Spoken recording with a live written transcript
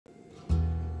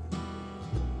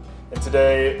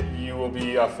Today you will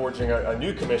be forging a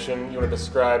new commission. You want to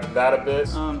describe that a bit?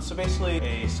 So basically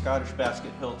a Scottish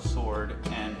basket hilt sword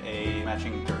and a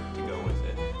matching dirk to go with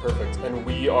it. Perfect. And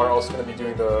we are also going to be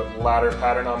doing the ladder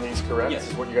pattern on these, correct? Yes.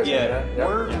 Is what you guys are doing at?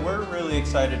 Yeah. We're really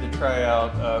excited to try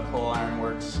out Coal Iron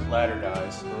Works ladder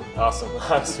dies. Awesome.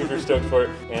 I'm super stoked for it.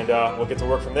 And we'll get to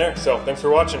work from there. So thanks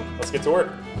for watching. Let's get to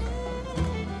work.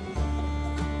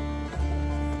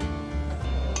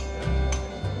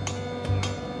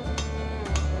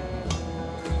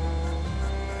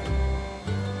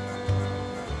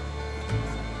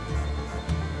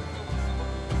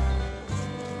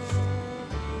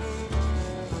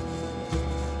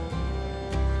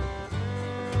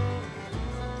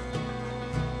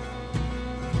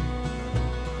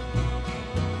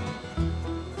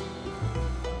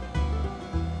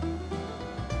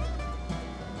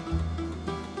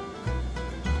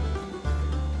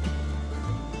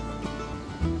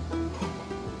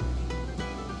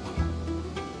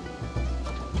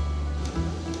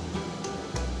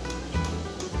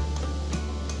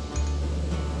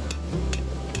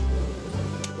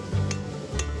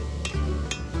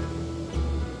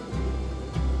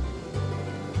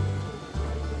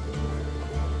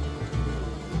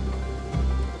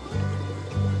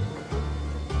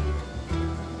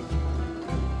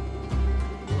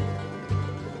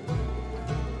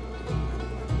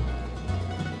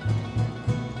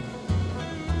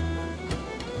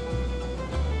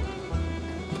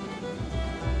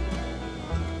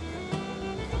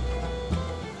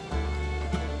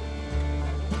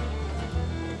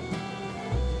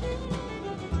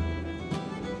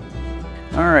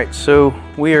 Alright, so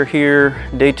we are here,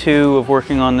 day 2 of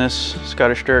working on this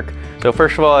Scottish dirk. So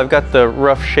first of all, I've got the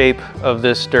rough shape of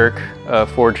this dirk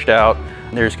forged out.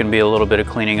 There's going to be a little bit of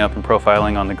cleaning up and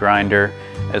profiling on the grinder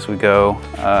as we go.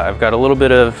 I've got a little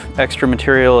bit of extra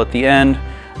material at the end.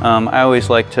 I always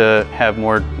like to have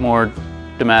more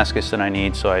Damascus than I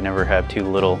need, so I never have too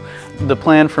little. The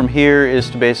plan from here is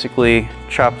to basically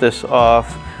chop this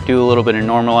off, do a little bit of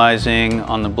normalizing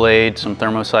on the blade, some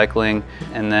thermocycling,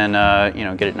 and then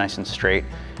get it nice and straight.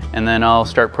 And then I'll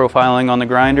start profiling on the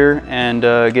grinder and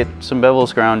get some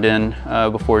bevels ground in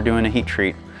before doing a heat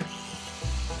treat.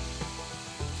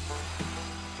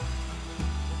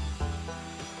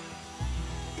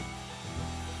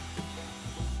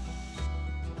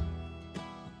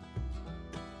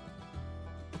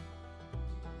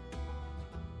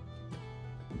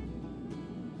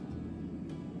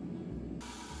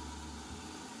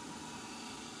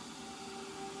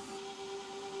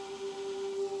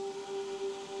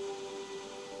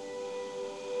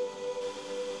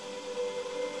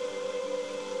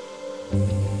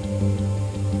 Mm-hmm.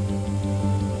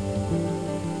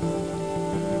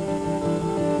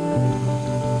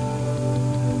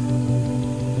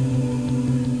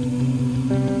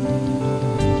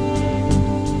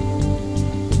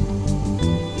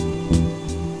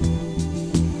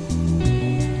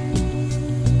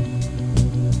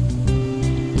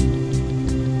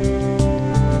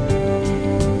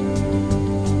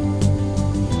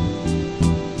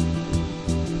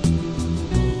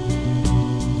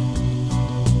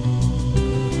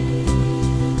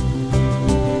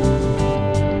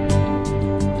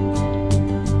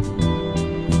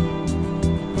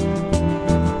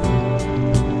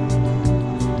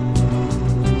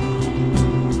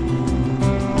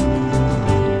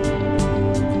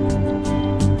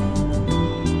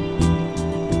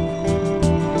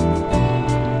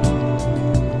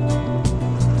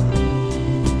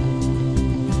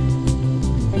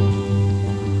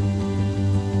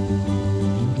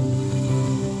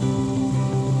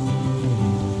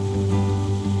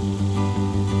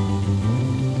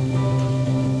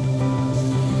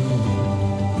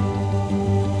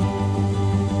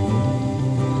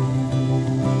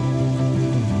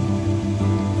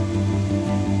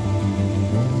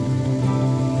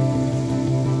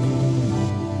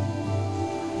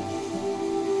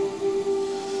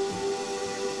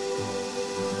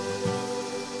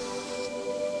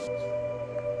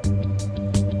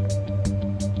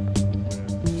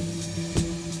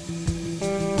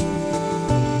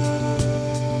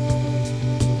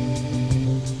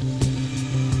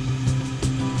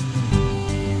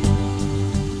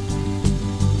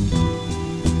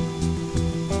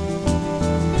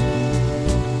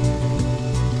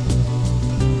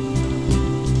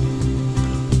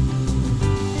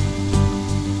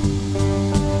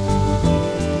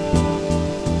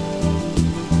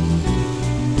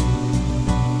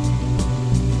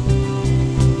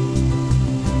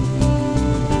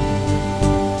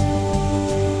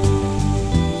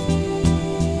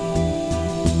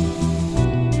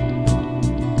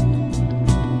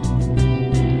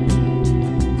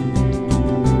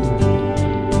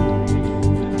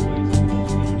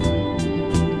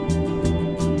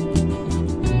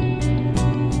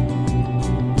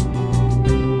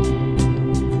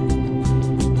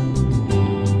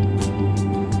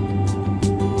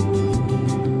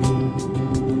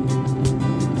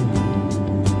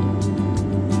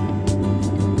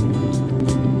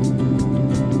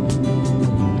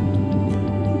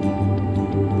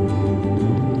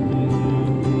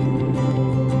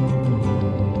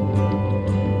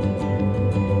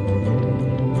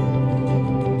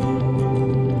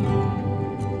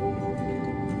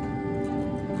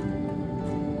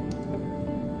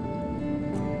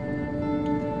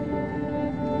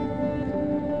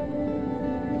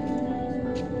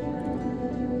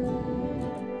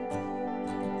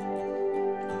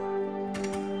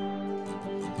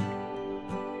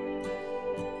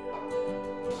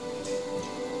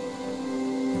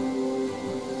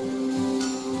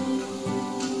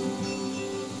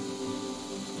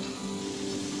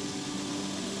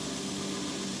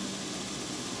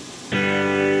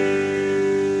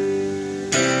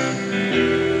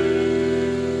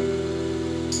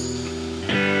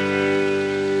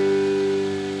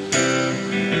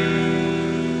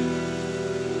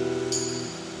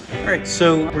 right,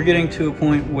 so we're getting to a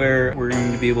point where we're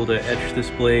going to be able to etch this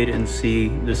blade and see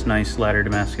this nice ladder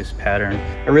Damascus pattern.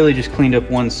 I really just cleaned up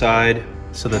one side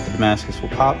so that the Damascus will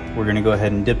pop. We're going to go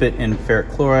ahead and dip it in ferric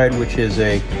chloride, which is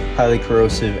a highly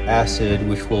corrosive acid,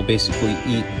 which will basically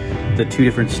eat the two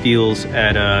different steels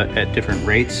at different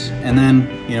rates. And then,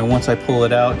 you know, once I pull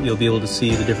it out, you'll be able to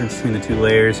see the difference between the two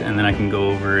layers, and then I can go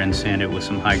over and sand it with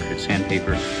some high grit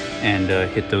sandpaper and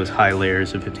hit those high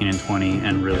layers of 15 and 20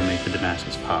 and really make the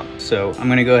Damascus pop. So I'm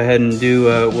gonna go ahead and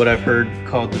do what I've heard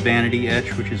called the vanity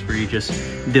etch, which is where you just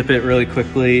dip it really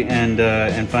quickly and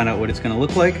find out what it's gonna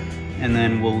look like. And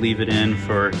then we'll leave it in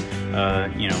for,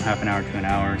 you know, half an hour to an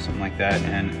hour or something like that,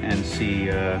 and see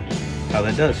how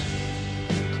that does.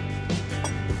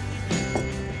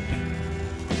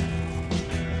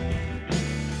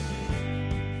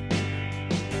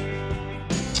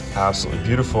 Absolutely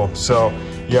beautiful. So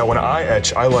yeah, when I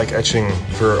etch, I like etching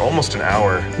for almost an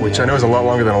hour, which I know is a lot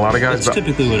longer than a lot of guys. That's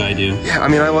typically what I do. Yeah, I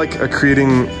mean, I like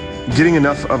getting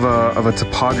enough of a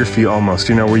topography almost,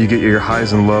 you know, where you get your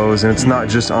highs and lows, and it's not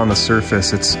just on the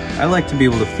surface. I like to be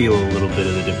able to feel a little bit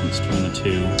of the difference between the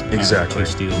two. Exactly. Two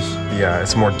steels. Yeah,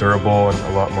 it's more durable and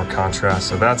a lot more contrast,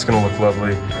 so that's gonna look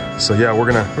lovely. So yeah, we're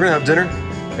gonna have dinner,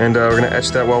 and we're gonna etch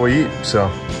that while we eat. So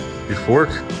beautiful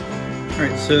work. All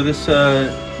right, so this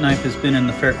knife has been in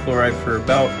the ferric chloride for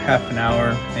about half an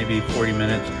hour, maybe 40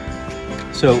 minutes.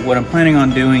 So what I'm planning on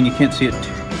doing, you can't see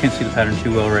the pattern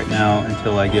too well right now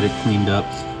until I get it cleaned up.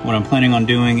 What I'm planning on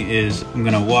doing is I'm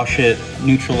gonna wash it,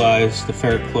 neutralize the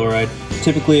ferric chloride.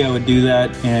 Typically I would do that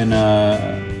in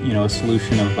you know, a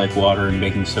solution of like water and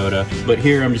baking soda, but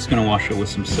here I'm just gonna wash it with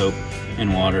some soap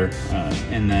and water,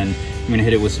 and then I'm gonna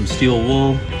hit it with some steel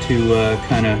wool to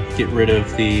kind of get rid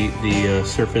of the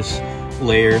surface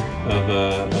layer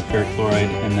of ferric chloride,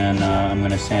 and then I'm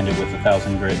gonna sand it with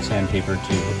 1000 grit sandpaper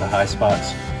to hit the high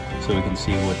spots, so we can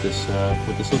see what this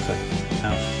looks like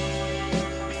now.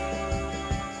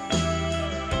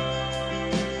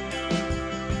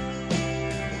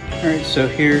 All right, so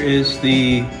here is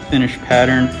the finished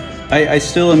pattern. I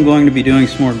still am going to be doing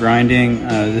some more grinding.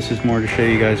 This is more to show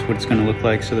you guys what it's going to look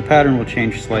like. So the pattern will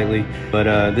change slightly,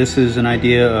 but this is an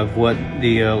idea of what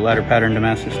the ladder pattern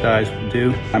Damascus dies will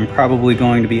do. I'm probably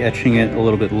going to be etching it a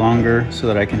little bit longer so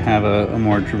that I can have a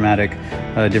more dramatic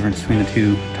difference between the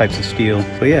two types of steel.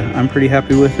 But yeah, I'm pretty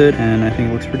happy with it, and I think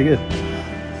it looks pretty good.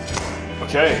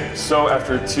 Okay, so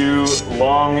after 2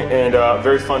 long and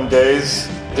very fun days,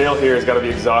 Dale here has got to be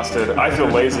exhausted. I feel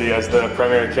lazy as the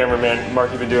primary cameraman.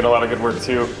 Mark, you've been doing a lot of good work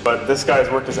too, but this guy has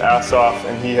worked his ass off,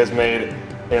 and he has made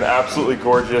an absolutely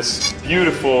gorgeous,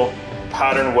 beautiful,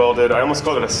 pattern welded, I almost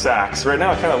called it a sax. Right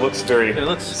now it kind of looks very... It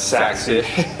looks saxy.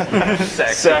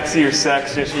 Saxy or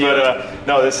saxish, but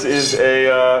no, this is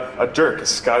a Dirk, a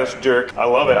Scottish Dirk. I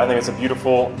love it. I think it's a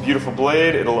beautiful, beautiful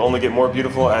blade. It'll only get more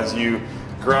beautiful as you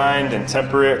grind and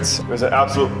temper it. It was an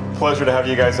absolute pleasure to have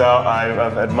you guys out.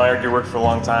 I've admired your work for a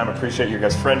long time. I appreciate your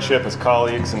guys' friendship as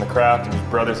colleagues in the craft and as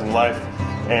brothers in life.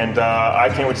 And I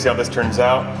can't wait to see how this turns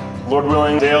out. Lord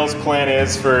willing, Dale's plan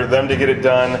is for them to get it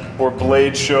done for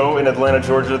Blade Show in Atlanta,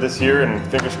 Georgia this year, and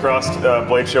fingers crossed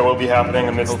Blade Show will be happening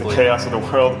amidst the chaos of the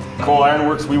world. Cole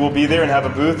Ironworks, we will be there and have a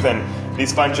booth, and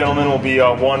these fine gentlemen will be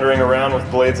wandering around with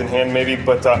blades in hand maybe,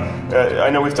 but I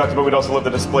know we've talked about we'd also love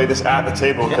to display this at the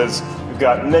table because we've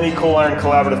got many Cole Iron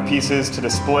collaborative pieces to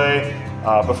display.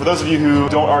 But for those of you who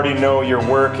don't already know your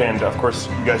work, and of course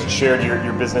you guys shared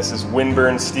your business is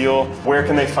Winburn Steel, where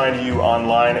can they find you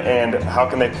online, and how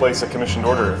can they place a commissioned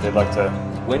order if they'd like to?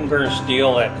 Winburn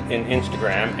Steel in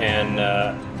Instagram, and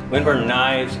Winburn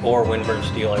Knives or Winburn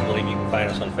Steel, I believe you can find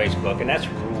us on Facebook, and that's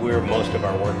where most of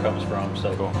our work comes from.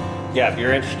 So cool. Yeah, if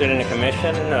you're interested in a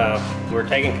commission, we're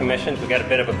taking commissions. We got a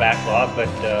bit of a backlog, but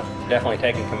definitely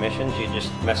taking commissions. You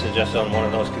just message us on one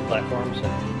of those 2 platforms.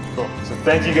 Cool. So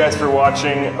thank you guys for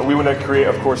watching. We want to create,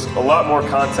 of course, a lot more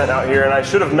content out here. And I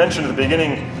should have mentioned at the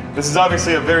beginning, this is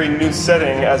obviously a very new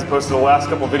setting as opposed to the last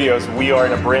couple of videos. We are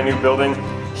in a brand new building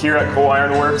here at Cole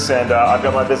Ironworks, and I've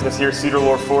got my business here, Cedar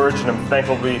Lore Forge, and I'm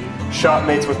thankful to be shop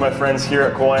mates with my friends here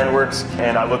at Cole Ironworks.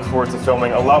 And I look forward to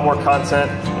filming a lot more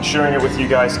content and sharing it with you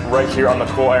guys right here on the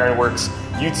Cole Ironworks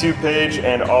YouTube page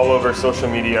and all over social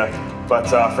media. But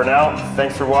for now,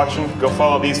 thanks for watching. Go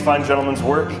follow these fine gentlemen's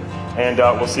work, and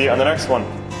we'll see you on the next one.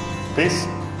 Peace.